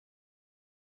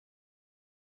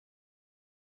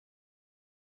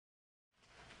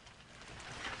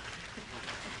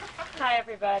Hi,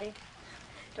 everybody.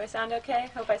 Do I sound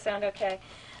okay? Hope I sound okay.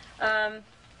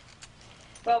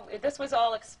 Well, this was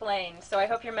all explained, so I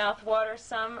hope your mouth waters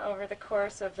some over the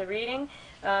course of the reading,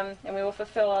 and we will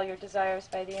fulfill all your desires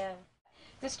by the end.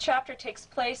 This chapter takes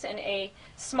place in a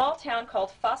small town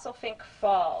called Fossilfink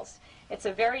Falls. It's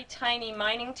a very tiny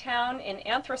mining town in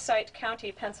Anthracite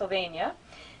County, Pennsylvania.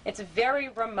 It's very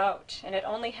remote, and it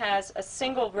only has a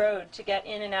single road to get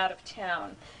in and out of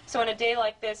town. So on a day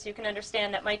like this, you can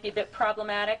understand that might be a bit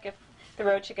problematic if the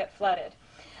road should get flooded.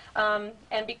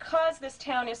 And because this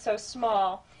town is so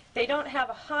small, they don't have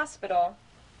a hospital.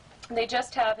 They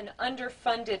just have an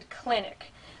underfunded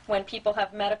clinic when people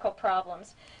have medical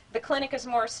problems. The clinic is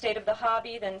more state of the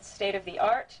hobby than state of the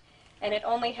art, and it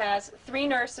only has 3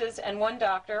 nurses and 1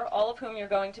 doctor, all of whom you're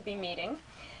going to be meeting.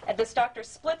 And this doctor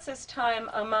splits his time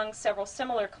among several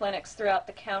similar clinics throughout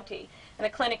the county, and the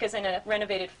clinic is in a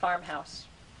renovated farmhouse.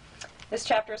 This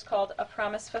chapter is called A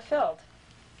Promise Fulfilled.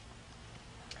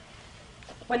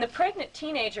 When the pregnant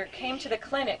teenager came to the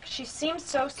clinic, she seemed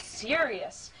so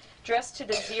serious, dressed to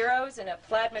the zeros in a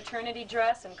plaid maternity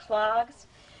dress and clogs.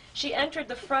 She entered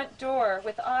the front door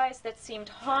with eyes that seemed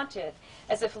haunted,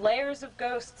 as if layers of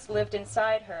ghosts lived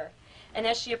inside her. And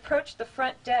as she approached the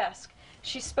front desk,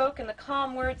 she spoke in the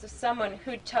calm words of someone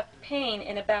who'd tucked pain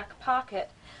in a back pocket.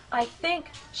 "I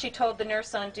think," she told the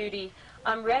nurse on duty,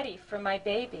 "I'm ready for my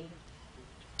baby."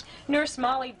 Nurse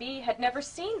Molly B. had never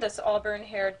seen this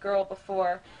auburn-haired girl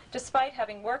before, despite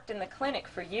having worked in the clinic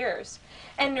for years.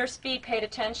 And Nurse B. paid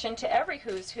attention to every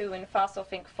who's who in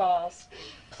Fossilfink Falls.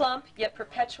 Plump, yet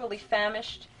perpetually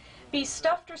famished, B.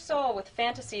 stuffed her soul with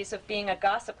fantasies of being a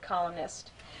gossip columnist.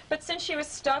 But since she was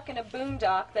stuck in a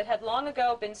boondock that had long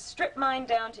ago been strip-mined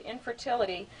down to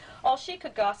infertility, all she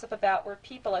could gossip about were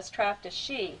people as trapped as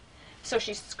she. So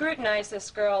she scrutinized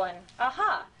this girl and,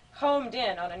 aha, homed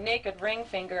in on a naked ring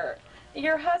finger.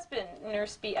 "Your husband,"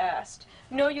 Nurse B. asked.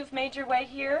 "Know you've made your way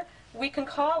here? We can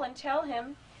call and tell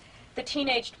him." The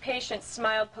teenaged patient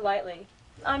smiled politely.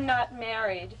 "I'm not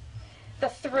married." The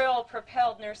thrill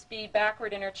propelled Nurse B.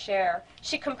 backward in her chair.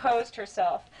 She composed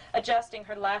herself, adjusting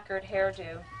her lacquered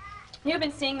hairdo. "You've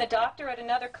been seeing the doctor at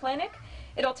another clinic?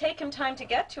 It'll take him time to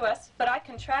get to us, but I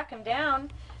can track him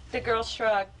down." The girl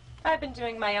shrugged. "I've been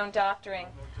doing my own doctoring.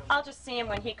 I'll just see him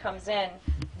when he comes in."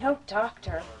 "No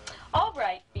doctor." "All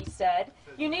right," B said.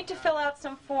 "You need to fill out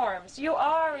some forms. You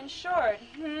are insured."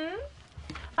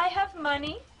 "I have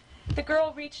money." The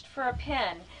girl reached for a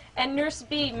pen, and Nurse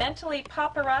B mentally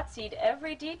paparazzi'd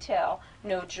every detail.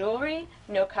 No jewelry,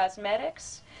 no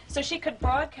cosmetics, so she could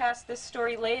broadcast this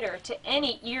story later to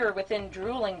any ear within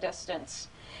drooling distance.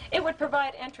 It would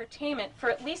provide entertainment for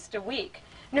at least a week.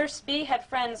 Nurse B had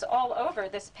friends all over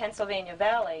this Pennsylvania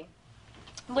valley.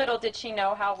 Little did she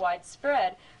know how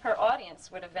widespread her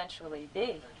audience would eventually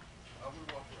be.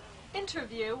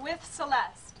 Interview with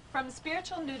Celeste from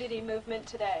Spiritual Nudity Movement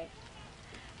Today.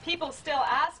 People still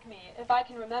ask me if I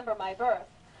can remember my birth.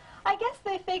 I guess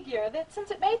they figure that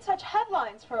since it made such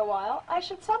headlines for a while, I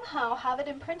should somehow have it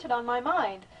imprinted on my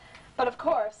mind. But of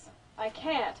course, I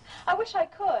can't. I wish I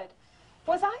could.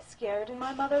 Was I scared in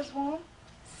my mother's womb?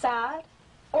 Sad?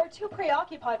 Or too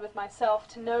preoccupied with myself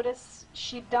to notice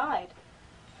she'd died?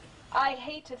 I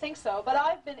hate to think so, but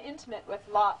I've been intimate with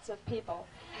lots of people,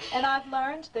 and I've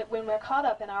learned that when we're caught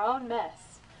up in our own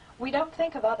mess, we don't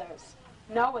think of others.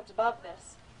 No one's above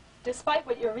this. Despite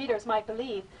what your readers might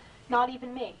believe, not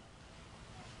even me.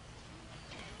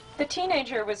 The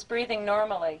teenager was breathing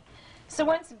normally, so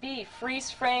once B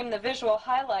freeze-framed the visual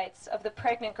highlights of the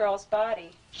pregnant girl's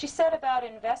body, she set about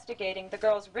investigating the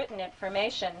girl's written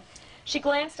information. She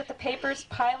glanced at the papers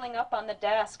piling up on the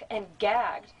desk and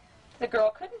gagged. The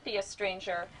girl couldn't be a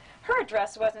stranger. Her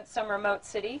address wasn't some remote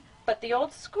city, but the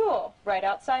old school right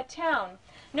outside town.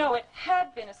 No, it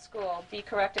had been a school, B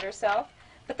corrected herself,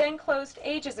 but then closed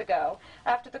ages ago,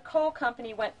 after the coal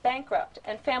company went bankrupt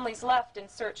and families left in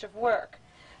search of work.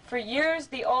 For years,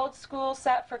 the old school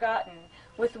sat forgotten,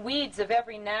 with weeds of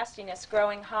every nastiness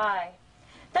growing high.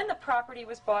 Then the property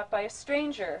was bought by a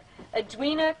stranger,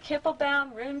 Edwina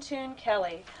Kippelbaum Runtoon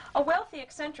Kelly, a wealthy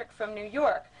eccentric from New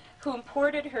York, who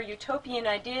imported her utopian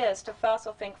ideas to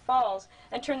Fossilfink Falls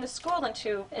and turned the school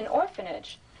into an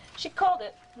orphanage. She called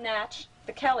it, Natch,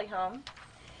 the Kelly home.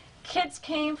 Kids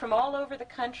came from all over the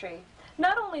country,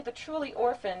 not only the truly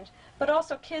orphaned, but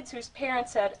also kids whose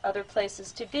parents had other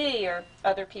places to be or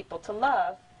other people to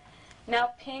love.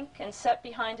 Now pink and set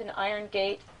behind an iron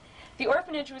gate, the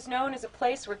orphanage was known as a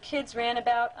place where kids ran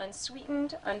about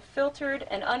unsweetened, unfiltered,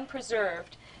 and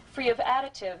unpreserved, free of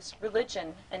additives,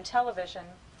 religion, and television.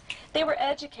 They were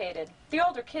educated. The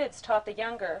older kids taught the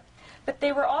younger. But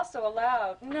they were also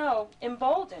allowed, no,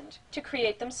 emboldened, to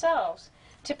create themselves,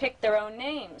 to pick their own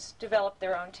names, develop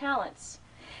their own talents.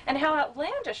 And how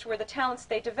outlandish were the talents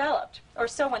they developed, or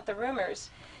so went the rumors.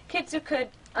 Kids who could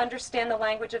understand the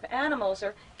language of animals,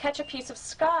 or catch a piece of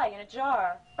sky in a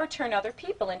jar, or turn other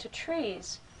people into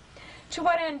trees. To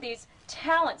what end these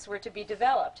talents were to be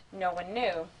developed, no one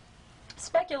knew.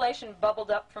 Speculation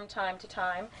bubbled up from time to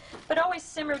time, but always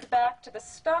simmered back to the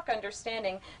stock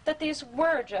understanding that these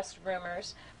were just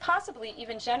rumors, possibly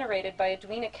even generated by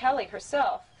Edwina Kelly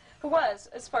herself, who was,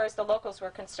 as far as the locals were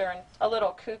concerned, a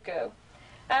little cuckoo.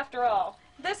 After all,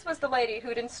 this was the lady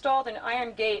who'd installed an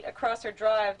iron gate across her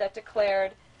drive that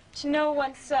declared, "To know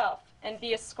oneself and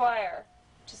be a squire,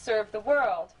 to serve the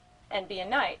world and be a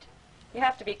knight." You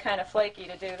have to be kind of flaky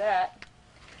to do that.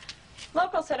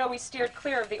 Locals had always steered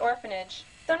clear of the orphanage,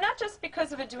 though not just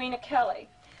because of Edwina Kelly.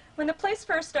 When the place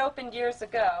first opened years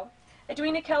ago,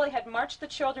 Edwina Kelly had marched the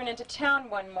children into town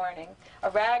one morning, a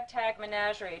ragtag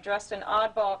menagerie dressed in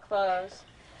oddball clothes.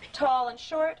 Tall and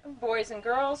short, boys and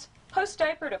girls,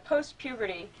 post-diaper to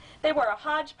post-puberty, they wore a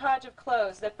hodgepodge of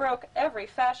clothes that broke every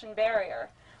fashion barrier.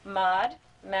 Mod,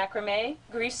 macrame,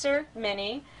 greaser,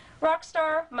 mini, rock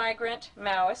star, migrant,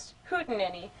 Maoist,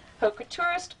 hootenanny, haute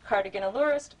couturist, cardigan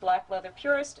allurist, black leather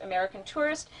purist, American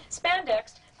tourist,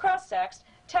 spandex, cross-saxed,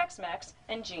 Tex-Mex,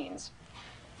 and jeans.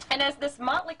 And as this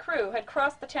motley crew had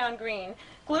crossed the town green,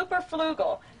 Glooper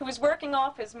Flugel, who was working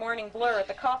off his morning blur at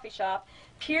the coffee shop,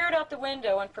 peered out the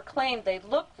window and proclaimed they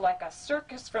looked like a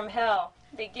circus from hell.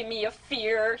 "They give me a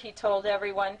fear," he told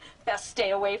everyone. "Best stay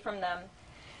away from them."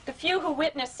 The few who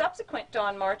witnessed subsequent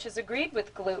dawn marches agreed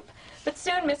with Gloop, but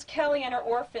soon Miss Kelly and her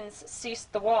orphans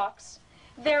ceased the walks.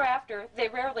 Thereafter, they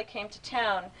rarely came to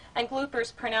town, and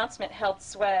Glooper's pronouncement held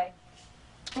sway.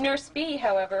 Nurse B,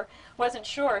 however, wasn't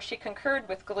sure she concurred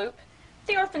with Gloop.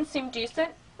 The orphans seemed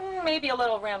decent, maybe a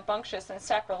little rambunctious and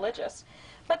sacrilegious,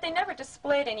 but they never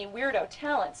displayed any weirdo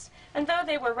talents, and though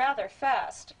they were rather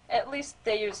fast, at least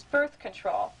they used birth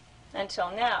control.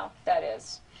 Until now, that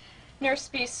is. Nurse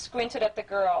B squinted at the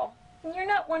girl. "You're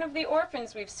not one of the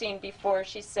orphans we've seen before,"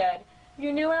 she said.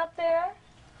 "You new out there?"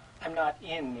 "I'm not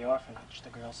in the orphanage," the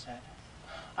girl said.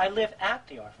 "I live at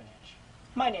the orphanage.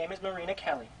 My name is Marina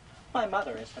Kelly. My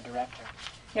mother is the director."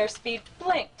 Nurse B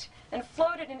blinked and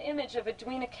floated an image of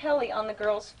Edwina Kelly on the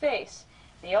girl's face.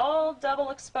 The old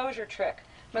double exposure trick,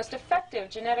 most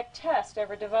effective genetic test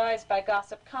ever devised by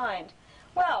gossip kind.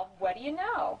 Well, what do you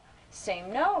know?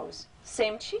 Same nose,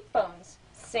 same cheekbones,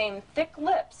 same thick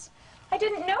lips. "I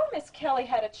didn't know Miss Kelly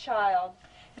had a child."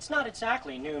 "It's not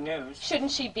exactly new news."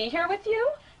 "Shouldn't she be here with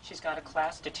you?" "She's got a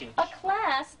class to teach." "A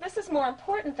class? This is more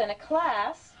important than a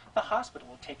class." "The hospital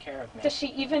will take care of me." "Does she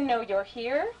even know you're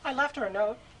here?" "I left her a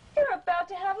note." "You're about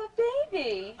to have a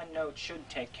baby." "A note should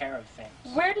take care of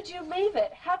things." "Where did you leave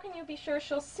it? How can you be sure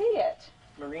she'll see it?"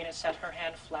 Marina set her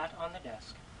hand flat on the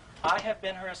desk. "I have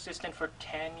been her assistant for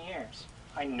 10 years.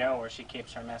 I know where she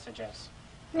keeps her messages."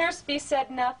 Nurse B said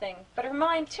nothing, but her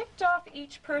mind ticked off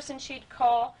each person she'd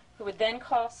call, who would then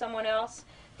call someone else,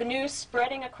 the news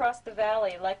spreading across the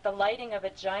valley like the lighting of a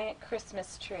giant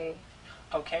Christmas tree.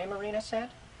 "Okay," Marina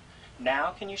said.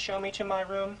 "Now can you show me to my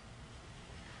room?"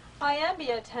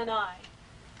 Iambia Tenai,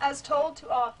 as told to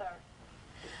author.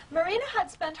 Marina had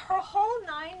spent her whole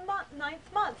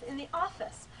ninth month in the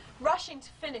office, rushing to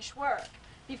finish work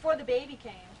before the baby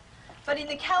came. But in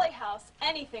the Kelly house,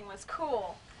 anything was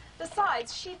cool.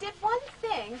 Besides, she did one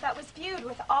thing that was viewed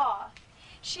with awe.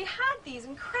 She had these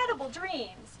incredible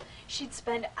dreams. She'd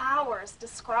spend hours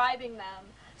describing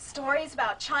them, stories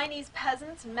about Chinese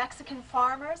peasants, Mexican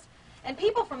farmers, and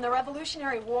people from the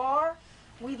Revolutionary War.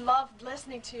 We loved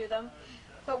listening to them.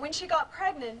 But when she got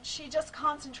pregnant, she just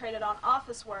concentrated on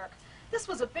office work. This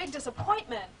was a big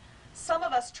disappointment. Some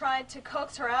of us tried to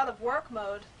coax her out of work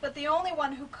mode, but the only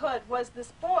one who could was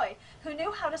this boy who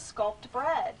knew how to sculpt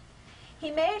bread. He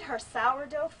made her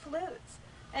sourdough flutes,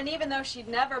 and even though she'd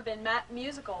never been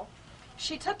musical,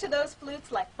 she took to those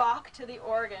flutes like Bach to the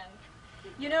organ.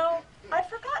 You know, I'd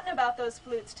forgotten about those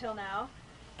flutes till now,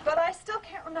 but I still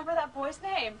can't remember that boy's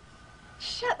name.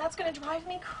 Shit, that's going to drive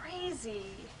me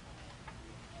crazy.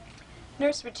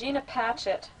 Nurse Regina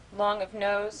Patchett, long of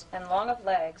nose and long of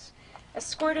legs,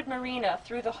 escorted Marina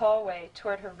through the hallway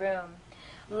toward her room.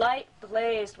 Light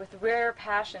blazed with rare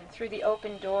passion through the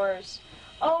open doors.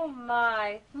 "Oh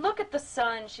my, look at the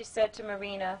sun," she said to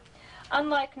Marina.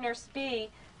 Unlike Nurse B,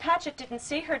 Patchett didn't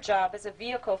see her job as a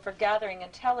vehicle for gathering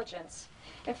intelligence.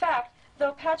 In fact,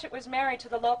 though Patchett was married to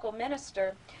the local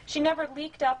minister, she never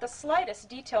leaked out the slightest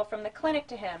detail from the clinic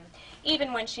to him,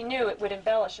 even when she knew it would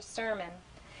embellish a sermon.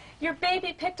 Your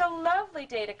baby picked a lovely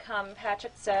day to come,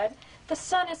 Patchett said. The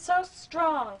sun is so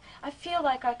strong, I feel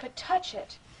like I could touch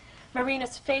it.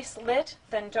 Marina's face lit,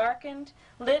 then darkened,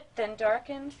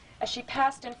 as she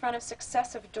passed in front of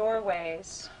successive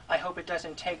doorways. I hope it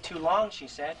doesn't take too long, she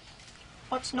said.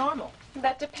 What's normal?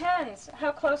 That depends.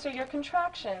 How close are your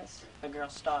contractions? The girl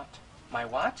stopped. My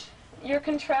what? Your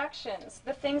contractions,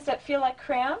 the things that feel like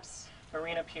cramps?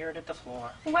 Marina peered at the floor.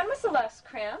 When was the last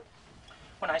cramp?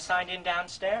 When I signed in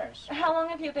downstairs. How long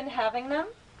have you been having them?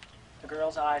 The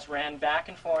girl's eyes ran back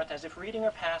and forth as if reading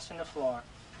her past in the floor.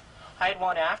 I had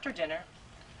one after dinner.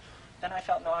 Then I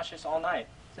felt nauseous all night.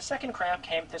 The second cramp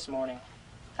came this morning.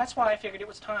 That's why I figured it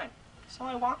was time. So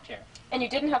I walked here. And you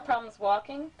didn't have problems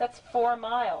walking? That's 4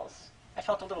 miles. I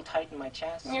felt a little tight in my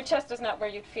chest. Your chest is not where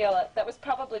you'd feel it. That was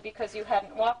probably because you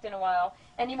hadn't walked in a while.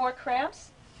 Any more cramps?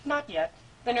 Not yet.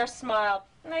 The nurse smiled.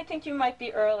 I think you might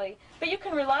be early. But you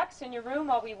can relax in your room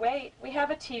while we wait. We have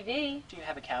a TV. Do you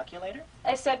have a calculator?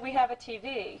 I said we have a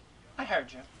TV. I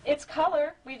heard you. It's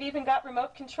color. We've even got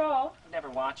remote control. I've never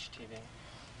watched TV.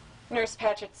 Nurse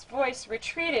Patchett's voice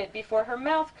retreated before her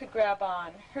mouth could grab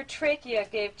on. Her trachea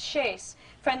gave chase,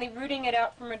 finally rooting it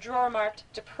out from a drawer marked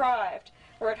deprived,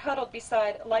 where it huddled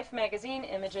beside Life magazine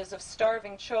images of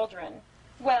starving children.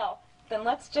 Well, then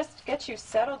let's just get you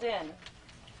settled in.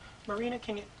 Marina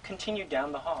continued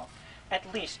down the hall.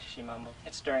 At least, she mumbled,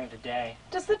 it's during the day.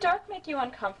 Does the dark make you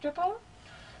uncomfortable?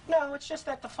 No, it's just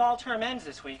that the fall term ends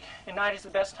this week, and night is the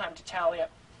best time to tally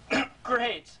up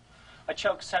grades. A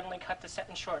choke suddenly cut the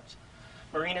sentence short.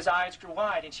 Marina's eyes grew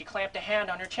wide, and she clamped a hand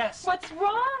on her chest. What's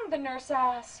wrong? The nurse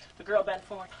asked. The girl bent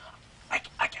forward. I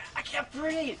can't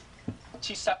breathe.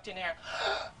 She sucked in air.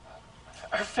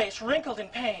 Her face wrinkled in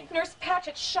pain. Nurse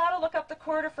Patchett shot a look up the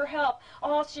corridor for help.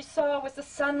 All she saw was the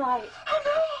sunlight. Oh,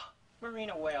 no!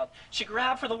 Marina wailed. She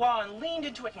grabbed for the wall and leaned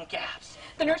into it in gasps.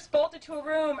 The nurse bolted to a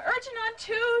room. Urgent on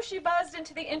 2, she buzzed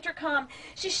into the intercom.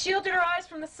 She shielded her eyes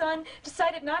from the sun,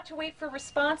 decided not to wait for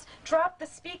response, dropped the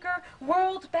speaker,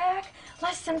 whirled back.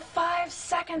 Less than 5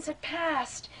 seconds had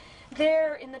passed.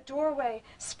 There, in the doorway,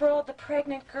 sprawled the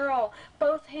pregnant girl,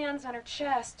 both hands on her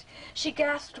chest. She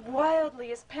gasped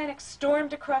wildly as panic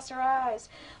stormed across her eyes,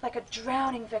 like a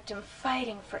drowning victim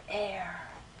fighting for air.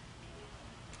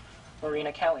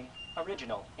 Marina Kelly,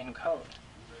 original in code.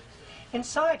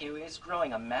 Inside you is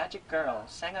growing a magic girl,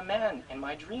 sang a man in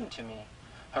my dream to me.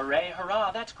 Hooray,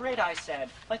 hurrah, that's great, I said.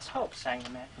 Let's hope, sang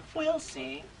the man. We'll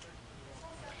see.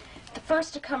 The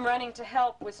first to come running to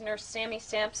help was Nurse Sammy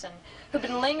Sampson, who'd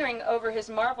been lingering over his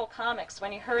Marvel comics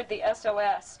when he heard the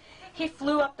SOS. He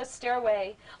flew up the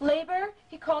stairway. Labor,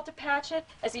 he called to Patchett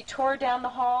as he tore down the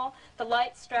hall, the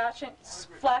light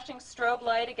flashing strobe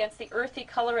light against the earthy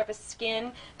color of his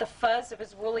skin, the fuzz of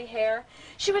his woolly hair.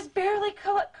 She was barely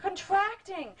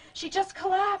contracting. She just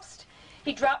collapsed.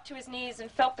 He dropped to his knees and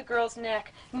felt the girl's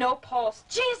neck. No pulse.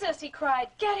 Jesus, he cried,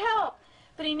 get help!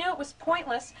 But he knew it was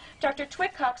pointless. Dr.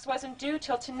 Twitcox wasn't due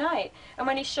till tonight, and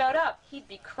when he showed up, he'd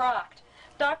be crocked.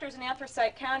 Doctors in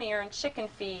Anthracite County are in chicken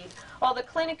feed. All the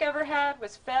clinic ever had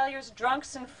was failures,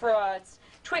 drunks, and frauds.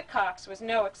 Twitcox was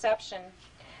no exception.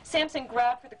 Sampson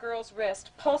grabbed for the girl's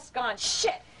wrist. Pulse gone.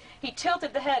 Shit! He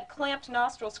tilted the head, clamped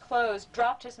nostrils closed,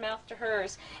 dropped his mouth to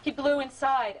hers. He blew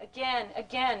inside,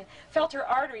 again, felt her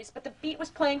arteries, but the beat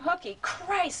was playing hooky.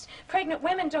 Christ! Pregnant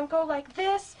women don't go like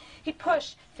this! He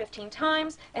pushed 15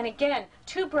 times, and again,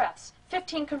 2 breaths,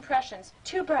 15 compressions,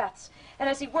 2 breaths. And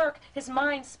as he worked, his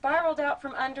mind spiraled out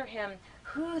from under him.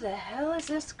 Who the hell is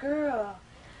this girl?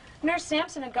 Nurse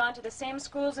Sampson had gone to the same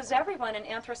schools as everyone in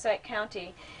Anthracite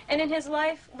County, and in his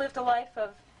life lived a life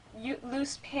of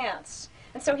loose pants.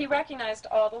 And so he recognized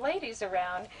all the ladies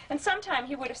around, and sometime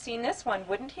he would have seen this one,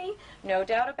 wouldn't he? No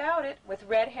doubt about it, with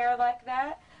red hair like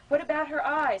that. What about her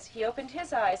eyes? He opened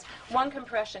his eyes. 1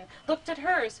 compression. Looked at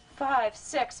hers. 5,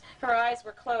 6. Her eyes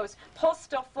were closed. Pulse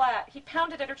still flat. He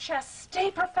pounded at her chest.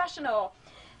 Stay professional.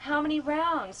 How many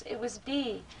rounds? It was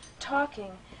B.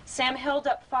 Talking. Sam held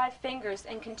up 5 fingers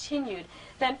and continued,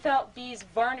 then felt B's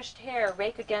varnished hair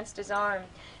rake against his arm.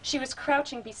 She was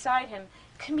crouching beside him.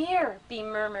 Come here, B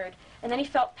murmured, and then he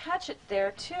felt Patchett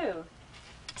there, too.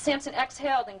 Sampson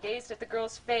exhaled and gazed at the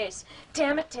girl's face.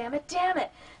 Damn it, damn it, damn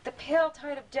it! The pale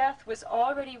tide of death was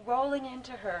already rolling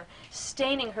into her,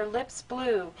 staining her lips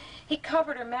blue. He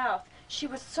covered her mouth. She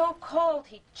was so cold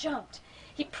he jumped.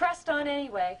 He pressed on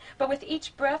anyway, but with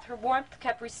each breath her warmth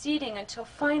kept receding until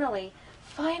finally,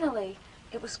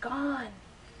 it was gone.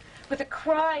 With a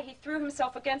cry, he threw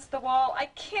himself against the wall. I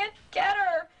can't get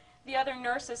her! The other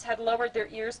nurses had lowered their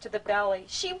ears to the belly.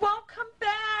 She won't come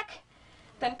back!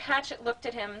 Then Patchett looked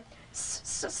at him.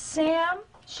 Sam,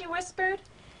 she whispered.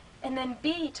 And then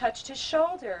B touched his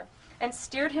shoulder. and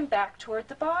steered him back toward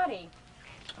the body.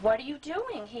 "What are you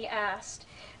doing?" he asked,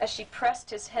 as she pressed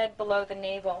his head below the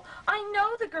navel. "I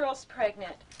know the girl's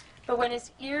pregnant." But when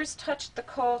his ears touched the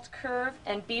cold curve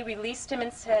and Bea released him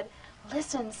and said,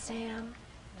 "Listen, Sam,"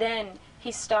 then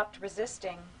he stopped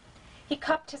resisting. He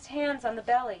cupped his hands on the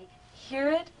belly. "Hear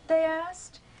it?" they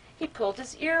asked. He pulled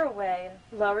his ear away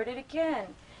and lowered it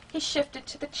again. He shifted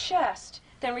to the chest,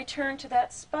 then returned to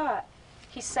that spot.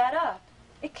 He sat up.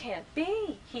 "It can't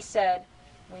be," he said.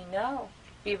 "We know,"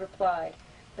 Bea replied.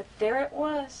 But there it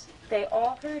was. They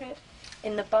all heard it.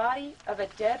 In the body of a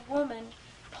dead woman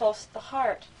pulsed the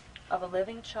heart of a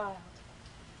living child.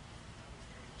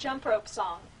 Jump Rope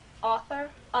Song. Author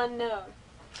unknown.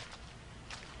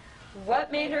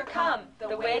 What made her come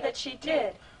the way that she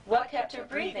did? What kept her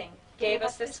breathing? Gave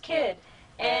us this kid.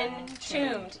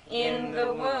 Entombed in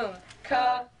the womb,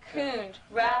 cocooned,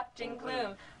 wrapped in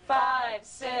gloom. 5,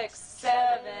 6,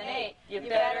 7, 8. You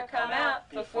better come out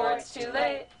before it's too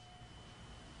late.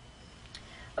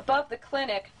 Above the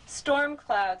clinic, storm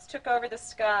clouds took over the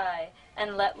sky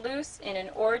and let loose in an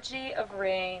orgy of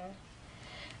rain.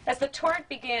 As the torrent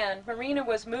began, Marina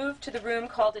was moved to the room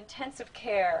called intensive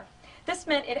care. This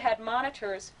meant it had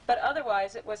monitors, but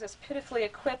otherwise it was as pitifully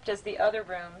equipped as the other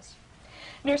rooms.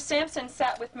 Nurse Sampson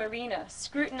sat with Marina,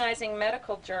 scrutinizing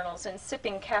medical journals and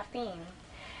sipping caffeine.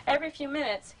 Every few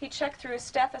minutes, he checked through a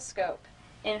stethoscope.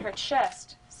 In her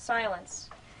chest, silence.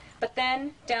 But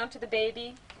then, down to the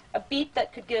baby, a beat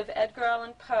that could give Edgar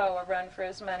Allan Poe a run for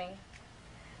his money.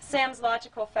 Sam's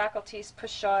logical faculties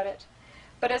pshawed it.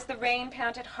 But as the rain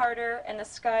pounded harder and the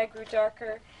sky grew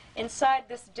darker, inside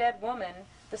this dead woman,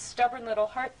 the stubborn little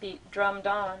heartbeat drummed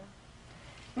on.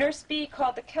 Nurse B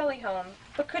called the Kelly home,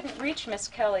 but couldn't reach Miss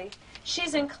Kelly.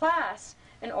 "She's in class,"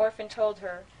 an orphan told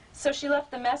her. So she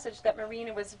left the message that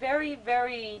Marina was very,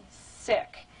 very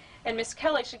sick, and Miss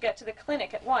Kelly should get to the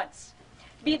clinic at once.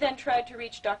 B then tried to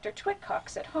reach Dr.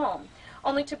 Twitcox at home,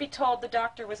 only to be told the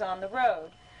doctor was on the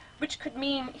road, which could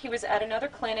mean he was at another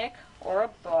clinic, or a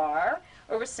bar,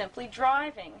 or was simply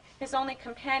driving, his only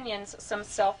companions some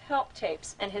self-help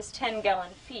tapes and his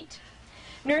 10-gallon feet.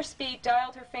 Nurse B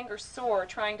dialed her fingers sore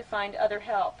trying to find other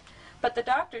help, but the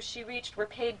doctors she reached were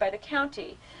paid by the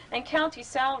county, and county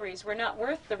salaries were not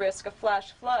worth the risk of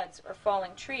flash floods or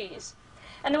falling trees.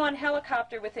 And the one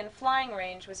helicopter within flying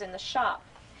range was in the shop.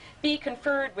 B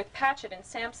conferred with Patchett and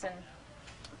Sampson,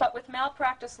 but with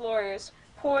malpractice lawyers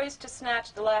poised to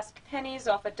snatch the last pennies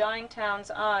off a dying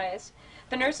town's eyes,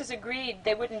 the nurses agreed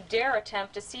they wouldn't dare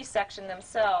attempt a C-section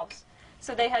themselves,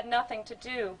 so they had nothing to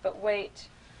do but wait.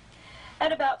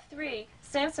 At about 3,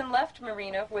 Sampson left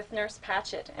Marina with Nurse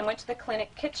Patchett and went to the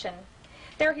clinic kitchen.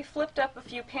 There he flipped up a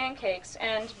few pancakes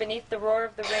and, beneath the roar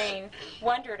of the rain,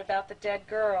 wondered about the dead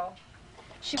girl.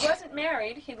 She wasn't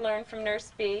married, he'd learned from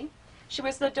Nurse B. She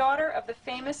was the daughter of the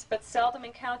famous but seldom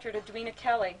encountered Edwina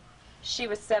Kelly. She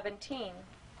was 17.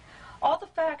 All the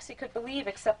facts he could believe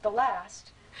except the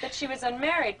last. That she was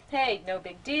unmarried, hey, no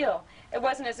big deal. It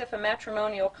wasn't as if a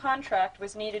matrimonial contract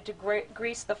was needed to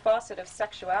grease the faucet of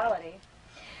sexuality.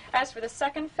 As for the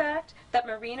second fact, that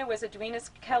Marina was Edwina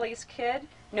Kelly's kid,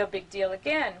 no big deal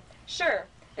again. Sure,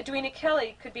 Edwina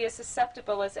Kelly could be as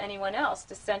susceptible as anyone else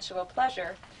to sensual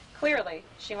pleasure. Clearly,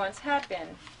 she once had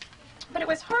been. But it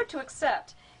was hard to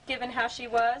accept, given how she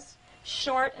was,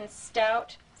 short and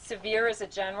stout, severe as a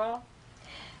general.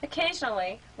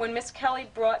 Occasionally, when Miss Kelly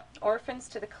brought orphans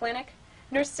to the clinic,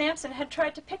 Nurse Sampson had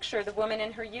tried to picture the woman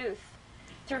in her youth.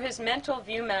 Through his mental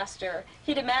viewmaster,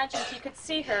 he'd imagined he could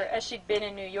see her as she'd been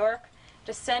in New York,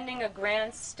 descending a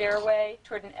grand stairway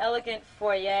toward an elegant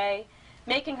foyer,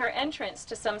 making her entrance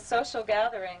to some social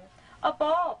gathering, a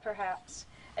ball, perhaps.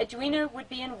 Edwina would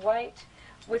be in white,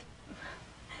 with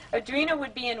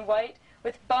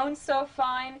bones so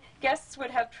fine, guests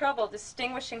would have trouble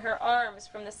distinguishing her arms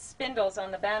from the spindles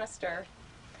on the banister.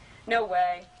 No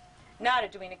way. Not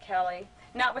Edwina Kelly.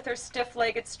 Not with her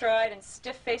stiff-legged stride and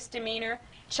stiff-faced demeanor.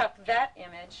 Chuck that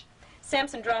image.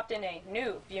 Sampson dropped in a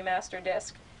new Viewmaster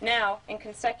disc. Now, in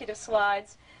consecutive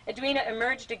slides, Edwina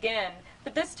emerged again,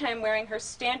 but this time wearing her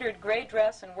standard gray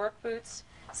dress and work boots,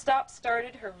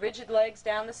 stop-started her rigid legs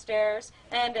down the stairs,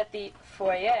 and at the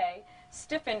foyer,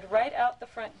 stiffened right out the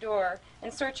front door in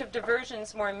search of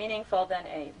diversions more meaningful than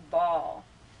a ball.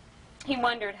 He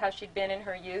wondered how she'd been in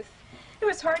her youth. It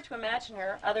was hard to imagine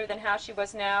her, other than how she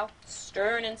was now,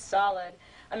 stern and solid,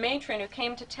 a matron who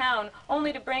came to town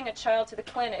only to bring a child to the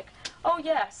clinic. Oh,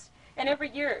 yes, and every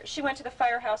year she went to the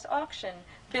firehouse auction,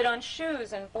 bid on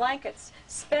shoes and blankets,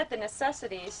 sped the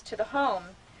necessities to the home.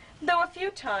 Though a few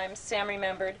times, Sam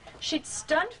remembered, she'd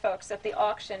stunned folks at the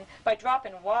auction by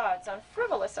dropping wads on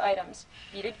frivolous items,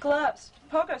 beaded gloves,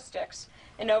 pogo sticks,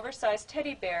 an oversized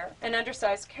teddy bear, an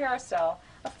undersized carousel,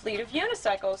 a fleet of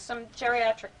unicycles, some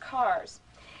geriatric cars.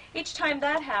 Each time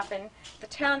that happened, the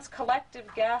town's collective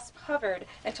gasp hovered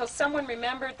until someone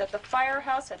remembered that the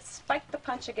firehouse had spiked the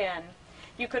punch again.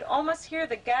 You could almost hear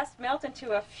the gasp melt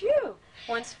into a phew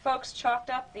once folks chalked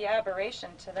up the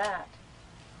aberration to that.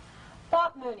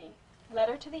 Bob Mooney,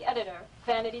 letter to the editor,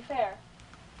 Vanity Fair.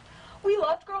 We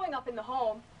loved growing up in the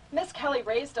home. Miss Kelly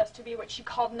raised us to be what she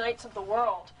called knights of the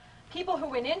world, people who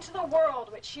went into the world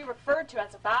which she referred to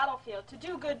as a battlefield to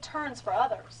do good turns for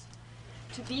others.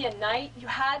 To be a knight, you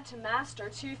had to master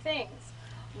two things.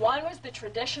 One was the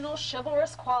traditional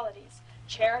chivalrous qualities,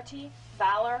 charity,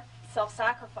 valor,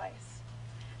 self-sacrifice.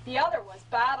 The other was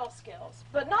battle skills,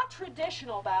 but not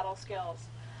traditional battle skills.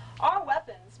 Our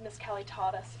weapons, Miss Kelly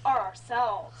taught us, are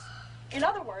ourselves. In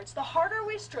other words, the harder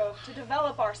we strove to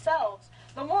develop ourselves,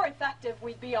 the more effective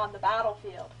we'd be on the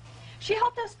battlefield. She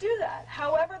helped us do that,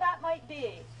 however that might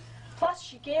be. Plus,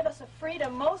 she gave us a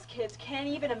freedom most kids can't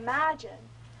even imagine.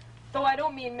 Though I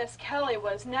don't mean Miss Kelly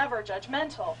was never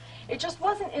judgmental. It just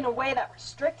wasn't in a way that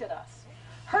restricted us.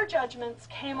 Her judgments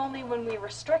came only when we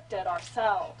restricted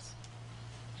ourselves.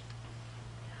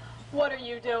 What are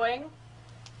you doing?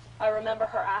 I remember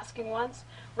her asking once.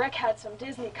 Rick had some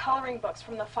Disney coloring books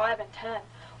from the 5 and 10.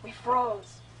 We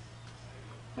froze.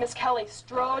 Miss Kelly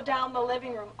strode down the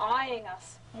living room, eyeing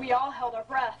us. We all held our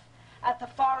breath. At the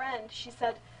far end, she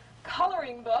said,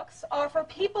 "Coloring books are for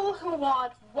people who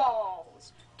want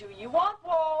walls. Do you want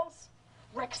walls?"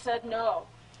 Rick said no.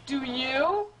 "Do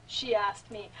you?" she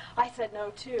asked me. I said no,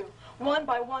 too. One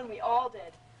by one, we all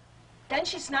did. Then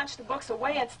she snatched the books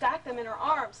away and stacked them in her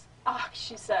arms. "Ah,"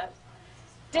 she said.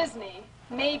 Disney,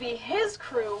 maybe his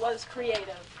crew was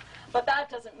creative, but that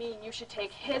doesn't mean you should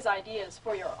take his ideas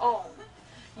for your own.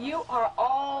 You are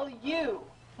all you,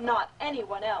 not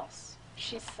anyone else."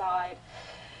 She sighed.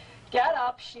 "Get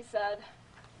up," she said.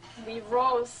 We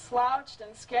rose, slouched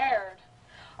and scared.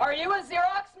 "Are you a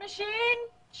Xerox machine?"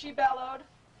 she bellowed.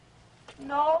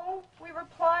 "No," we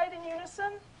replied in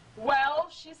unison. "Well,"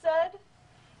 she said,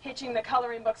 hitching the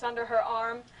coloring books under her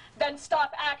arm, "then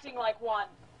stop acting like one."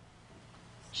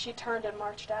 She turned and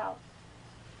marched out.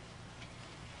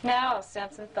 Now,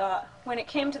 Samson thought, when it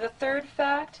came to the third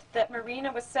fact, that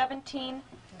Marina was 17,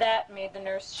 that made the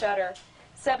nurse shudder.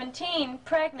 17,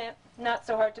 pregnant, not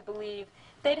so hard to believe.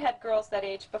 They'd had girls that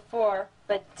age before.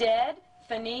 But dead,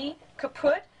 finie,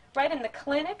 kaput, right in the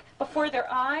clinic, before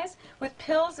their eyes, with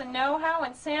pills and know-how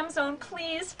and Sam's own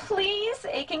please, please,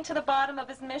 aching to the bottom of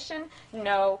his mission?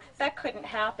 No, that couldn't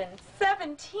happen.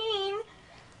 17?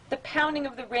 The pounding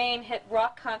of the rain hit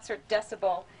rock concert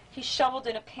decibel. He shoveled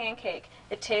in a pancake.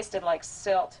 It tasted like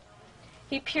silt.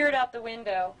 He peered out the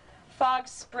window. Fog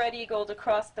spread-eagled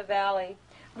across the valley.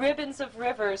 Ribbons of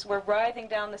rivers were writhing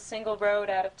down the single road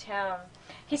out of town.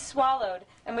 He swallowed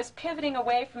and was pivoting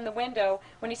away from the window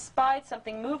when he spied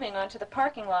something moving onto the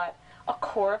parking lot. A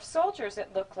corps of soldiers,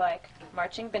 it looked like,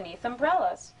 marching beneath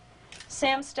umbrellas.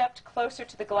 Sam stepped closer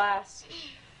to the glass.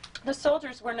 The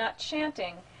soldiers were not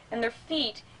chanting, and their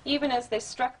feet, even as they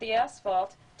struck the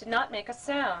asphalt, did not make a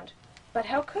sound. But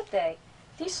how could they?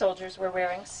 These soldiers were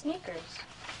wearing sneakers.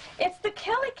 "It's the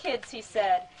Kelly kids," he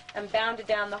said, and bounded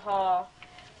down the hall.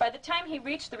 By the time he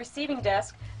reached the receiving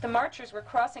desk, the marchers were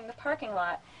crossing the parking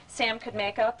lot. Sam could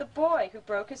make out the boy who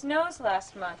broke his nose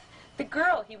last month, the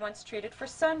girl he once treated for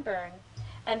sunburn.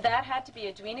 And that had to be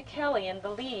Edwina Kelly in the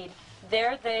lead.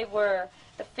 There they were,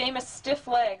 the famous stiff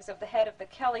legs of the head of the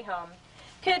Kelly home.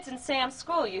 Kids in Sam's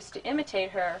school used to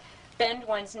imitate her, bend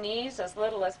one's knees as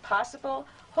little as possible,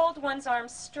 hold one's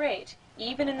arms straight,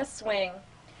 even in the swing.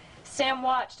 Sam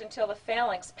watched until the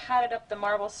phalanx padded up the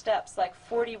marble steps like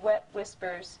 40 wet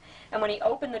whispers, and when he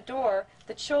opened the door,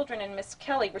 the children and Miss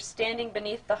Kelly were standing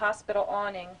beneath the hospital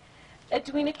awning.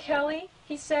 "Edwina Kelly,"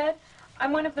 he said,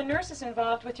 "I'm one of the nurses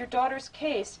involved with your daughter's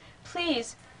case.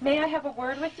 Please, may I have a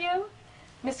word with you?"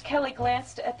 Miss Kelly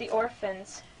glanced at the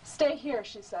orphans. "Stay here,"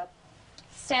 she said.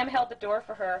 Sam held the door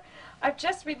for her. "I've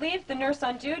just relieved the nurse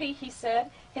on duty," he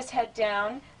said, his head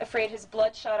down, afraid his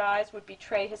bloodshot eyes would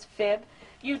betray his fib.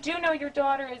 "You do know your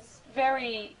daughter is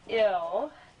very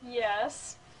ill?"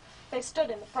 "Yes." They stood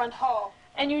in the front hall.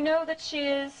 "And you know that she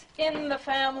is—" "In the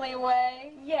family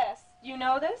way?" "Yes. You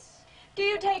know this?" "Do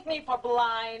you take me for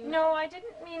blind?" "No, I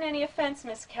didn't mean any offense,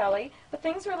 Miss Kelly, but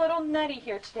things are a little nutty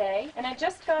here today, and I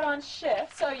just got on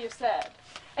shift." "So you said."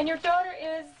 "And your daughter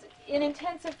is in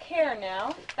intensive care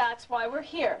now." "That's why we're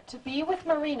here, to be with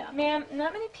Marina." "Ma'am,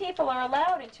 not many people are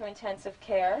allowed into intensive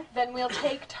care." "Then we'll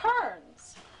take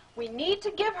turns." We need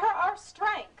to give her our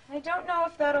strength. I don't know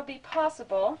if that'll be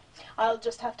possible. I'll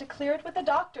just have to clear it with the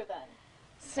doctor then.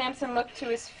 Samson looked to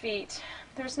his feet.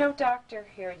 There's no doctor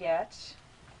here yet.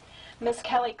 Miss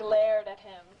Kelly glared at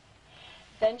him.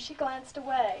 Then she glanced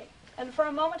away, and for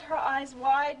a moment her eyes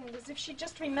widened as if she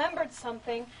just remembered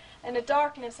something, and a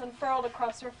darkness unfurled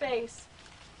across her face.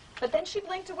 But then she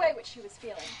blinked away what she was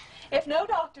feeling. If no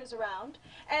doctor's around,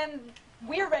 and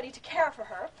we're ready to care for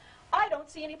her, I don't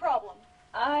see any problem.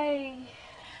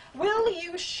 Will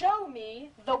you show me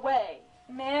the way?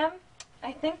 Ma'am,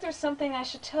 I think there's something I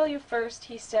should tell you first,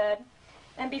 he said.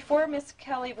 And before Miss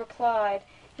Kelly replied,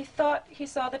 he thought he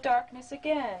saw the darkness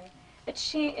again. It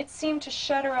seemed to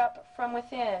shudder up from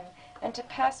within and to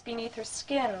pass beneath her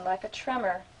skin like a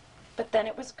tremor. But then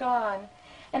it was gone,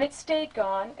 and it stayed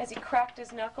gone as he cracked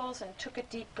his knuckles and took a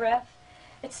deep breath.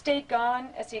 It stayed gone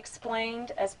as he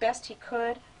explained as best he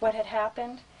could what had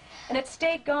happened. And it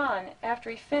stayed gone after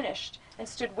he finished and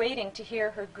stood waiting to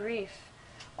hear her grief.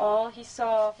 All he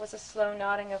saw was a slow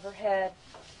nodding of her head.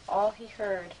 All he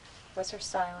heard was her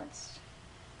silence.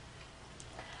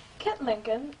 Kit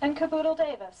Lincoln and Caboodle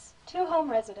Davis, 2 home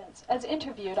residents, as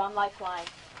interviewed on Lifeline.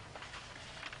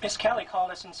 Miss Kelly called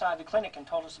us inside the clinic and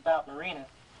told us about Marina.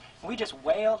 And we just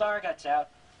wailed our guts out.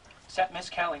 Except Miss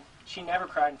Kelly. She never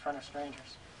cried in front of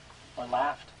strangers. Or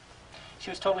laughed. She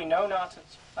was totally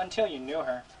no-nonsense until you knew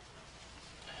her.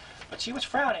 But she was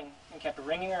frowning and kept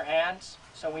wringing her hands,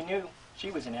 so we knew she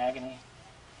was in agony.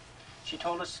 She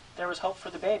told us there was hope for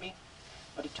the baby,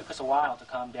 but it took us a while to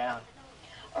calm down.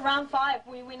 Around 5,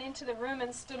 we went into the room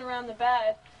and stood around the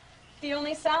bed. The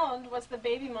only sound was the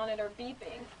baby monitor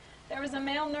beeping. There was a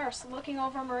male nurse looking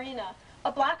over Marina,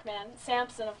 a black man,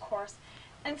 Samson, of course,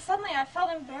 and suddenly I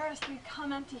felt embarrassed we'd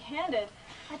come empty-handed.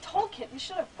 I told Kit we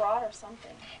should have brought her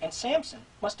something. And Samson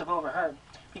must have overheard,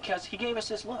 because he gave us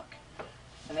this look.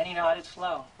 And then he nodded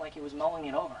slow, like he was mulling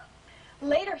it over.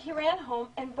 Later, he ran home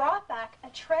and brought back a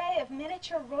tray of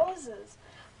miniature roses.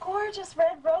 Gorgeous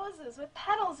red roses with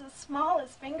petals as small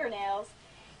as fingernails.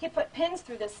 He put pins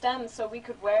through the stems so we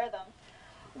could wear them.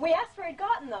 We asked where he'd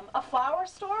gotten them. A flower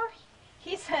store?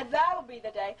 He said that'll be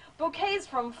the day. Bouquets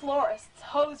from florists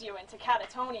hose you into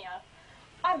catatonia.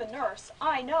 I'm a nurse,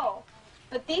 I know.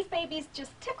 But these babies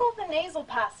just tickle the nasal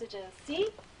passages, see?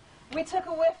 We took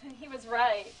a whiff and he was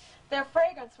right. Their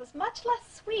fragrance was much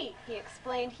less sweet, he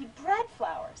explained. He bred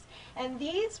flowers, and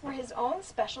these were his own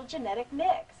special genetic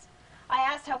mix. I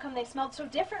asked how come they smelled so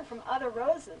different from other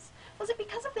roses. Was it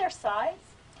because of their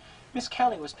size? Miss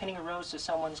Kelly was pinning a rose to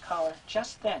someone's collar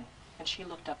just then, and she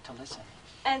looked up to listen.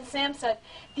 And Sam said,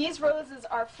 these roses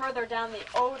are further down the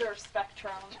odor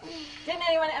spectrum. Didn't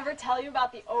anyone ever tell you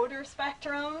about the odor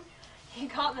spectrum? He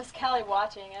caught Miss Kelly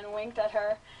watching and winked at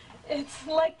her. It's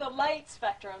like the light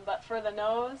spectrum, but for the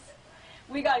nose.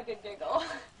 We got a good giggle.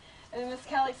 And Miss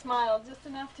Kelly smiled just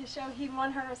enough to show he'd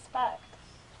won her respect.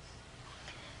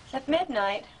 At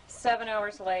midnight, 7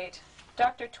 hours late,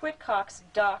 Dr. Twitcox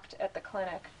docked at the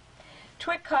clinic.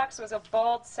 Twitcox was a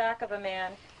bald sack of a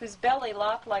man whose belly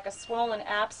lopped like a swollen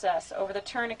abscess over the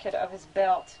tourniquet of his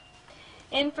belt.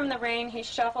 In from the rain, he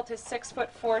shuffled his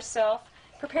 6'4" self,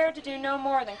 prepared to do no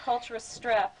more than culture a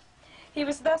strep. He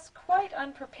was thus quite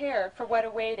unprepared for what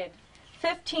awaited.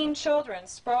 15 children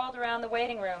sprawled around the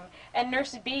waiting room, and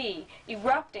Nurse B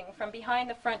erupting from behind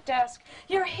the front desk.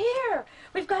 "You're here!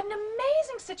 We've got an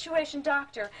amazing situation,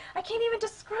 Doctor. I can't even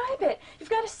describe it.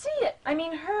 You've got to see it. I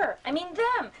mean her. I mean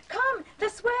them. Come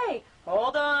this way."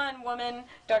 "Hold on, woman,"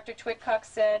 Dr. Twitcox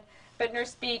said, but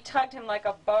Nurse B tugged him like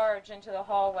a barge into the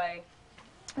hallway.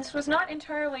 This was not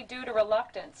entirely due to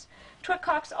reluctance.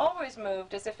 Twitcox always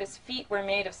moved as if his feet were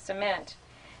made of cement.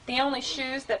 The only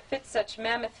shoes that fit such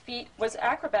mammoth feet was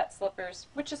acrobat slippers,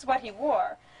 which is what he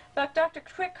wore. But Dr.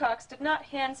 Twitcox did not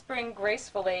handspring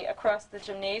gracefully across the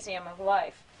gymnasium of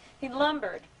life. He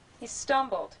lumbered, he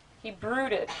stumbled, he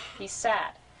brooded, he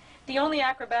sat. The only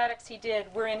acrobatics he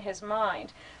did were in his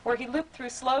mind, where he looped through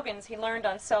slogans he learned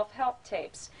on self-help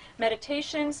tapes,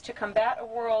 meditations to combat a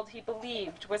world he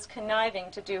believed was conniving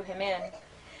to do him in.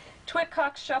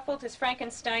 Twitcox shuffled his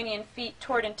Frankensteinian feet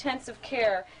toward intensive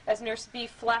care as Nurse B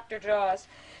flapped her jaws.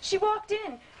 "She walked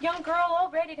in, young girl all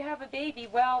ready to have a baby,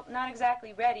 well, not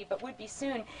exactly ready, but would be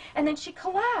soon, and then she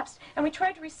collapsed, and we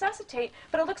tried to resuscitate,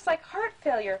 but it looks like heart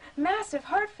failure, massive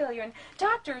heart failure, and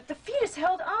doctor, the fetus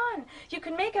held on. You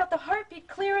can make out the heartbeat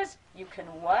clear as—" "You can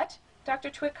what?"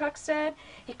 Dr. Twitcox said.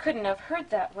 He couldn't have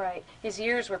heard that right. His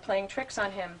ears were playing tricks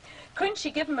on him. Couldn't she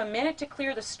give him a minute to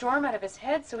clear the storm out of his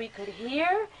head so he could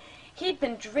hear? He'd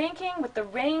been drinking with the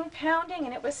rain pounding,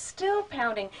 and it was still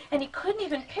pounding, and he couldn't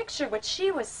even picture what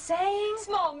she was saying.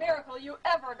 Small miracle you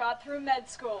ever got through med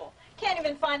school. Can't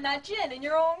even find that gin in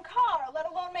your own car, let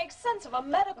alone make sense of a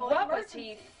medical What emergency. was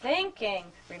he thinking?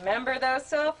 Remember those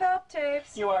self-help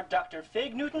tapes? You are Dr.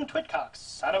 Fig Newton Twitcox,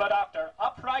 son of a doctor,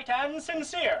 upright and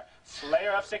sincere,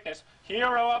 slayer of sickness,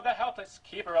 hero of the helpless,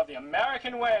 keeper of the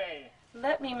American way.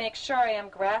 Let me make sure I am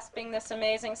grasping this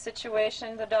amazing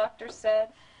situation, the doctor said.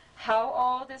 How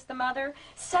old is the mother?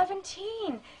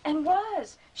 17, and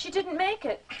was. She didn't make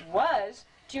it. Was?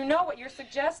 Do you know what you're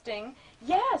suggesting?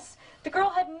 Yes. The girl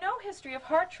had no history of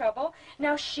heart trouble.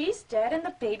 Now she's dead and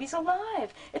the baby's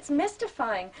alive. It's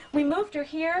mystifying. We moved her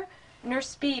here.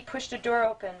 Nurse B pushed a door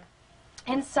open.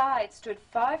 Inside stood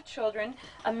 5 children,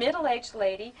 a middle-aged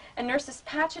lady, and Nurses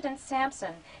Patchett and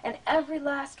Sampson, and every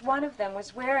last one of them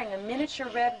was wearing a miniature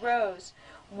red rose.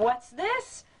 What's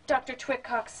this? Dr.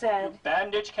 Twitcox said.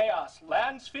 Bandage chaos,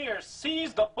 land spheres,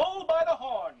 seize the bull by the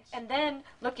horns. And then,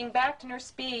 looking back to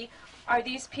Nurse B, are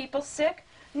these people sick?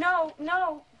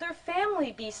 No, they're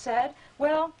family, B said.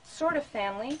 Well, sort of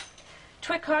family.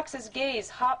 Twitcox's gaze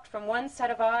hopped from one set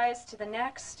of eyes to the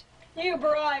next. You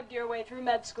bribed your way through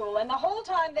med school, and the whole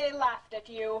time they laughed at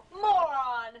you.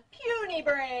 Moron! Puny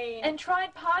brain! And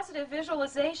tried positive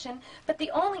visualization, but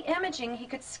the only imaging he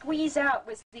could squeeze out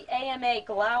was the AMA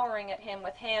glowering at him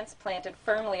with hands planted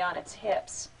firmly on its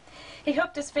hips. He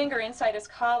hooked his finger inside his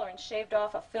collar and shaved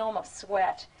off a film of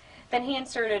sweat. Then he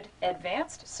inserted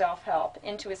advanced self-help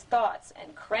into his thoughts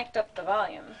and cranked up the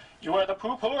volume. You are the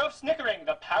poo-poo of snickering,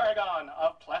 the paragon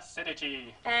of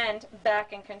placidity. And,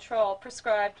 back in control,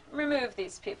 prescribed, remove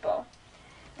these people.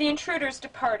 The intruders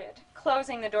departed,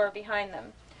 closing the door behind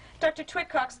them. Dr.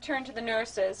 Twitcox turned to the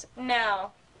nurses.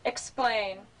 Now,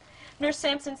 explain. Nurse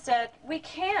Sampson said, we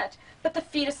can't, but the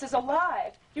fetus is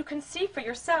alive. You can see for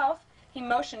yourself. He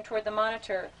motioned toward the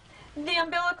monitor. The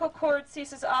umbilical cord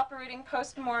ceases operating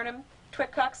post-mortem,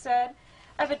 Twitcox said.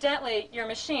 Evidently, your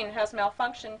machine has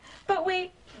malfunctioned, but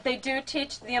they do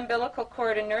teach the umbilical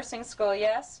cord in nursing school,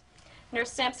 yes?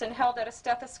 Nurse Sampson held out a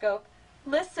stethoscope.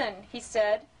 Listen, he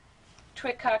said.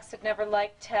 Twitcox had never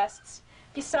liked tests.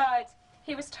 Besides,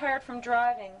 he was tired from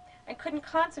driving and couldn't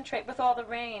concentrate with all the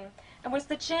rain. And was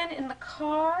the gin in the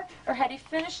car, or had he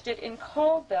finished it in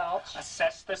coal belch?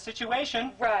 Assess the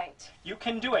situation. Right. You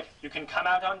can do it. You can come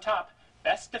out on top.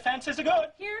 Best defense is good.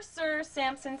 Here, sir,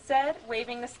 Sampson said,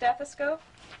 waving the stethoscope.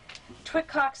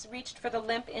 Twitcox reached for the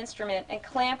limp instrument and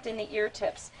clamped in the ear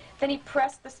tips. Then he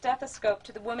pressed the stethoscope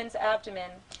to the woman's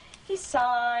abdomen. He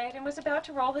sighed and was about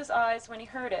to roll his eyes when he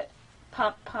heard it.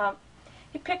 Pump, pump.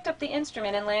 He picked up the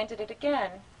instrument and landed it again.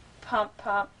 Pump,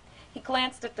 pump. He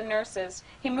glanced at the nurses.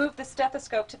 He moved the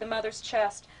stethoscope to the mother's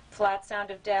chest. Flat sound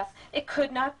of death. It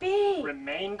could not be.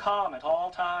 Remain calm at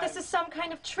all times. This is some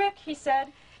kind of trick, he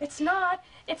said. It's not,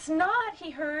 he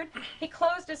heard. He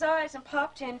closed his eyes and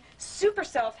popped in super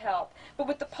self-help. But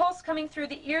with the pulse coming through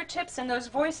the ear tips and those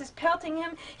voices pelting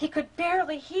him, he could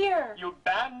barely hear. You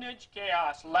bandage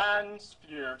chaos, land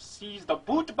sphere, seize the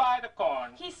boot by the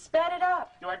corn. He sped it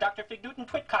up. You are Dr. Fig Newton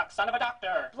Twitcox, son of a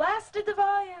doctor. Blasted the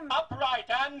volume. Upright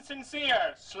and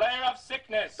sincere, slayer of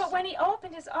sickness. But when he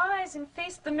opened his eyes and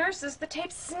faced the nurses, the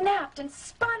tape snapped and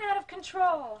spun out of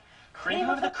control. Cream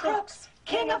of the crooks,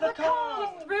 king of the cause.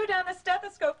 He threw down the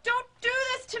stethoscope. Don't do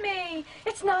this to me.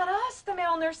 It's not us, the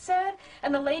male nurse said.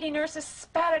 And the lady nurses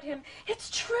spat at him. It's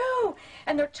true.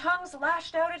 And their tongues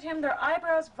lashed out at him. Their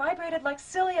eyebrows vibrated like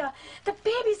cilia. The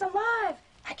baby's alive.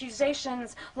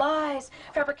 Accusations, lies,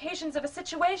 fabrications of a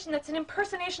situation that's an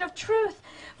impersonation of truth.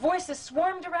 Voices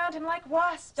swarmed around him like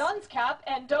wasps. Dunce cap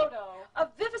and dodo. A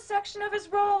vivisection of his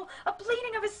role, a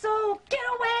bleeding of his soul. Get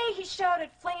away, he shouted,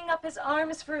 flinging up his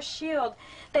arms for a shield.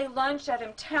 They lunged at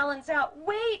him, talons out.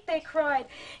 Wait, they cried.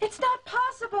 It's not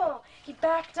possible. He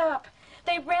backed up.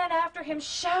 They ran after him,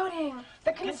 shouting.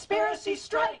 The conspiracy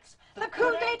strikes. The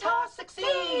coup d'etat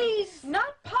succeeds.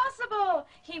 Not possible.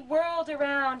 He whirled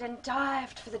around and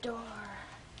dived for the door.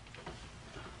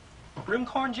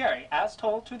 Broomcorn Jerry, as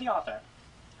told to the author.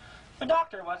 The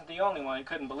doctor wasn't the only one who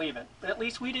couldn't believe it, but at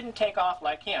least we didn't take off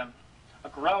like him. A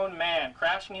grown man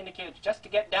crashing into kids just to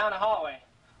get down a hallway.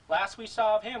 Last we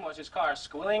saw of him was his car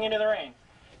squealing into the rain.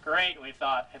 Great, we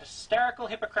thought, and hysterical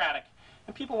Hippocratic,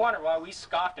 and people wondered why we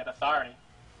scoffed at authority.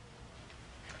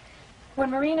 When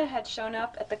Marina had shown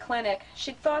up at the clinic,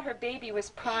 she'd thought her baby was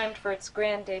primed for its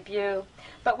grand debut.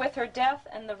 But with her death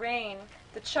and the rain,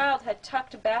 the child had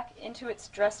tucked back into its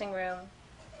dressing room.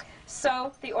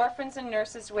 So the orphans and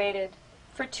nurses waited.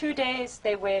 For 2 days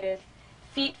they waited.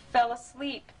 Feet fell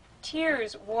asleep.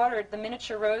 Tears watered the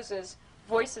miniature roses.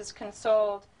 Voices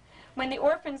consoled. When the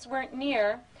orphans weren't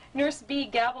near, Nurse B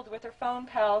gabbled with her phone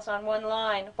pals on one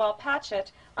line, while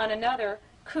Patchett, on another,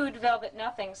 cooed velvet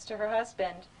nothings to her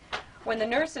husband. When the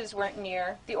nurses weren't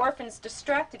near, the orphans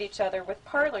distracted each other with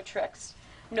parlor tricks.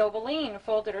 Nobeline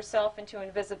folded herself into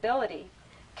invisibility.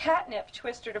 Catnip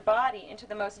twisted her body into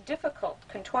the most difficult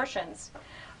contortions.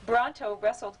 Bronto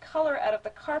wrestled color out of the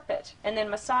carpet and then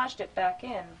massaged it back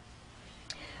in.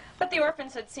 But the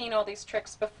orphans had seen all these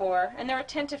tricks before, and their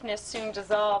attentiveness soon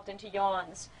dissolved into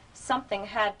yawns. Something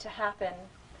had to happen.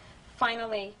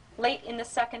 Finally, late in the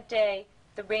second day,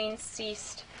 the rain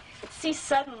ceased. It ceased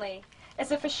suddenly,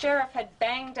 as if a sheriff had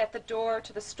banged at the door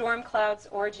to the storm clouds'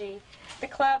 orgy. The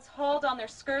clouds hauled on their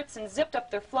skirts and zipped up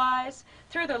their flies,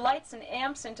 threw their lights and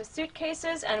amps into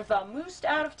suitcases, and vamoosed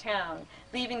out of town,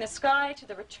 leaving the sky to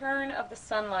the return of the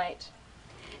sunlight.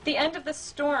 The end of the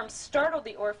storm startled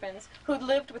the orphans, who'd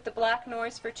lived with the black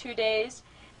noise for 2 days.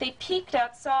 They peeked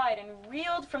outside and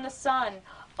reeled from the sun.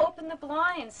 "Open the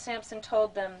blinds," Samson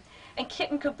told them, and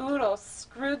Kit and Caboodle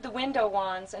screwed the window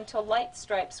wands until light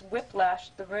stripes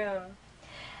whiplashed the room.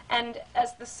 And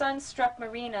as the sun struck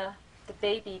Marina, the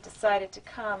baby decided to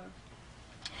come.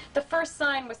 The first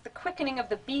sign was the quickening of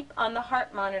the beep on the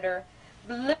heart monitor.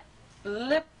 Blip,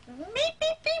 blip, beep,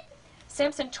 beep, beep.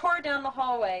 Samson tore down the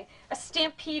hallway. A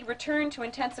stampede returned to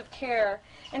intensive care.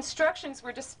 Instructions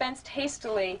were dispensed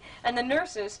hastily, and the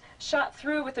nurses, shot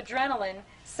through with adrenaline,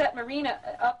 set Marina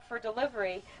up for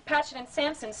delivery. Patchett and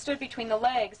Samson stood between the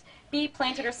legs. Bee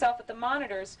planted herself at the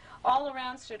monitors. All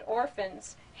around stood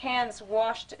orphans, hands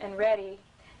washed and ready.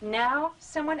 "Now?"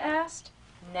 someone asked.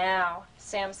 "Now,"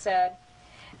 Sam said.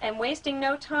 And wasting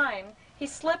no time, he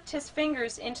slipped his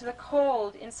fingers into the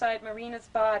cold inside Marina's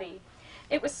body.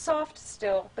 It was soft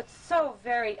still, but so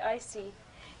very icy.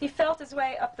 He felt his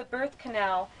way up the birth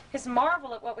canal, his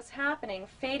marvel at what was happening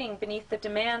fading beneath the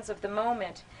demands of the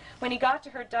moment. When he got to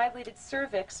her dilated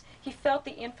cervix, he felt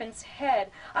the infant's head.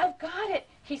 "I've got it,"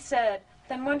 he said,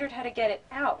 then wondered how to get it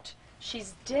out.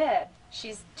 "She's dead.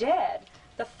 She's dead."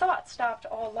 The thought stopped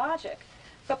all logic.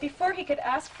 But before he could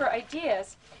ask for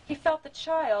ideas, he felt the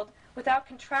child, without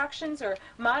contractions or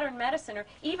modern medicine or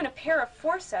even a pair of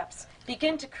forceps,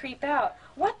 begin to creep out.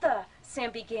 "What the?"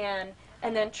 Sam began,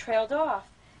 and then trailed off,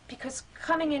 because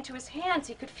coming into his hands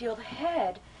he could feel the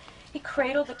head. He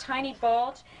cradled the tiny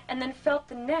bulge and then felt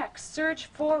the neck surge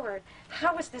forward.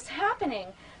 How was this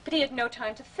happening? But he had no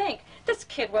time to think. This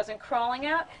kid wasn't crawling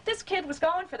out. This kid was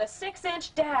going for the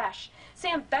 6-inch dash.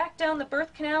 Sam backed down the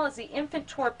birth canal as the infant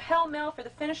tore pell-mell for the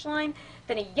finish line.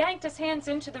 Then he yanked his hands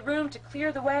into the room to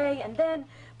clear the way, and then,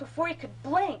 before he could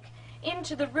blink,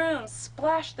 into the room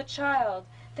splashed the child,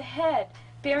 the head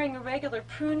bearing a regular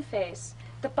prune face,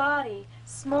 the body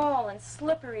small and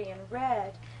slippery and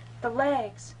red, the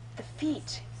legs, the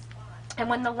feet. And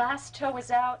when the last toe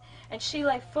was out and she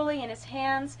lay fully in his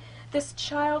hands, this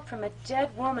child from a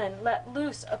dead woman let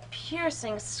loose a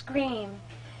piercing scream.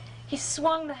 He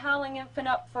swung the howling infant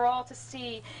up for all to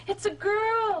see. "It's a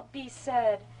girl," Bee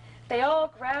said. They all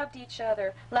grabbed each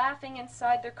other, laughing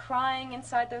inside their crying,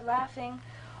 inside their laughing.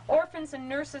 Orphans and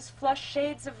nurses flushed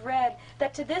shades of red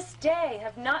that to this day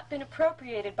have not been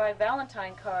appropriated by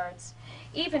Valentine cards.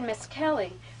 Even Miss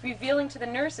Kelly, revealing to the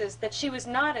nurses that she was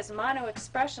not as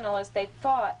mono-expressional as they'd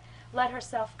thought, let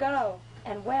herself go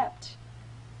and wept.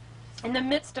 In the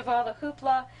midst of all the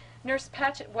hoopla, Nurse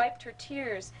Patchett wiped her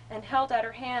tears and held out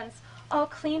her hands. "I'll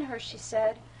clean her," she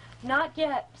said. "Not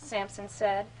yet," Samson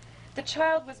said. The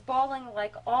child was bawling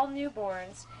like all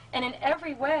newborns, and in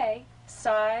every way,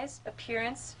 size,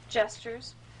 appearance,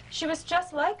 gestures, she was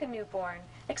just like a newborn,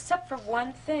 except for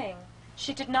one thing.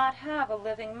 She did not have a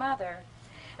living mother.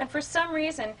 And for some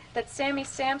reason that Sammy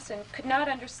Samson could not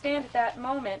understand at that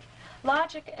moment,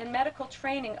 logic and medical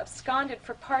training absconded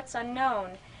for parts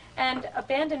unknown, and,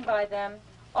 abandoned by them,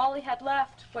 all he had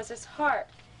left was his heart,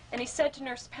 and he said to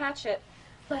Nurse Patchett,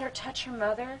 "Let her touch her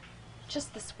mother,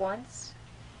 just this once."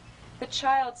 The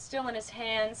child still in his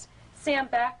hands, Sam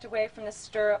backed away from the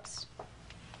stirrups.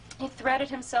 He threaded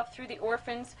himself through the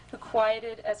orphans, who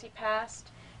quieted as he passed,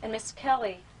 and Miss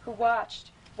Kelly, who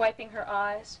watched, wiping her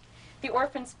eyes. The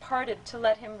orphans parted to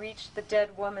let him reach the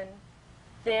dead woman.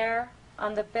 There,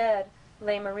 on the bed,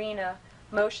 lay Marina,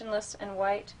 motionless and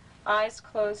white, eyes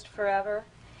closed forever.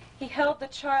 He held the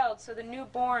child so the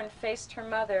newborn faced her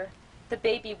mother. The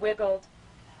baby wiggled.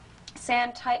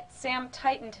 Sam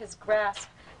tightened his grasp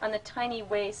on the tiny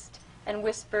waist and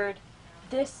whispered,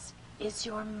 "This is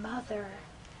your mother."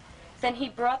 Then he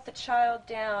brought the child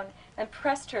down and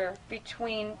pressed her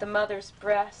between the mother's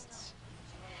breasts.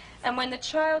 And when the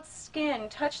child's skin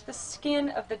touched the skin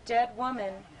of the dead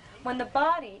woman, when the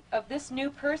body of this new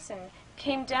person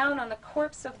came down on the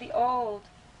corpse of the old,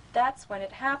 that's when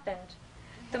it happened.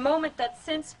 the moment that's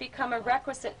since become a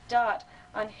requisite dot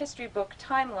on history book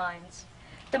timelines,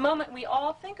 the moment we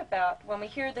all think about when we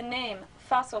hear the name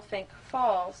Fossilfink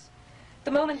Falls,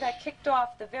 the moment that kicked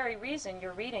off the very reason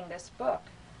you're reading this book.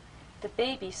 The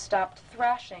baby stopped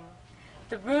thrashing.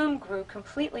 The room grew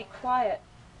completely quiet.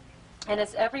 And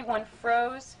as everyone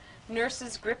froze,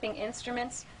 nurses gripping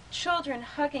instruments, children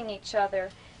hugging each other,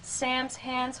 Sam's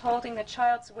hands holding the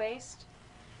child's waist,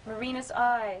 Marina's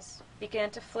eyes began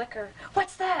to flicker.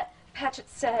 "What's that?" Patchett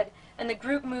said, and the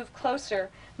group moved closer.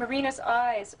 Marina's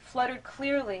eyes fluttered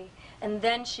clearly, and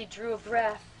then she drew a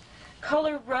breath.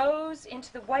 Color rose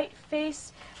into the white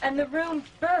face, and the room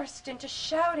burst into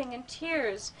shouting and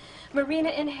tears. Marina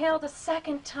inhaled a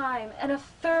second time, and a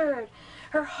third.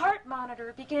 Her heart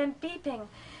monitor began beeping.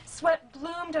 Sweat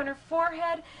bloomed on her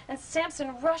forehead, and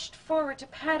Samson rushed forward to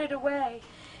pat it away.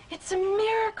 "It's a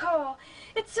miracle!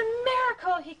 It's a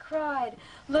miracle!" he cried,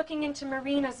 looking into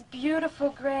Marina's beautiful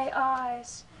gray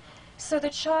eyes. So the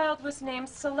child was named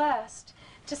Celeste,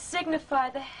 to signify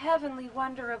the heavenly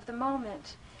wonder of the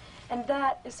moment. And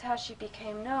that is how she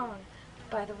became known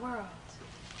by the world.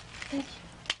 Thank you.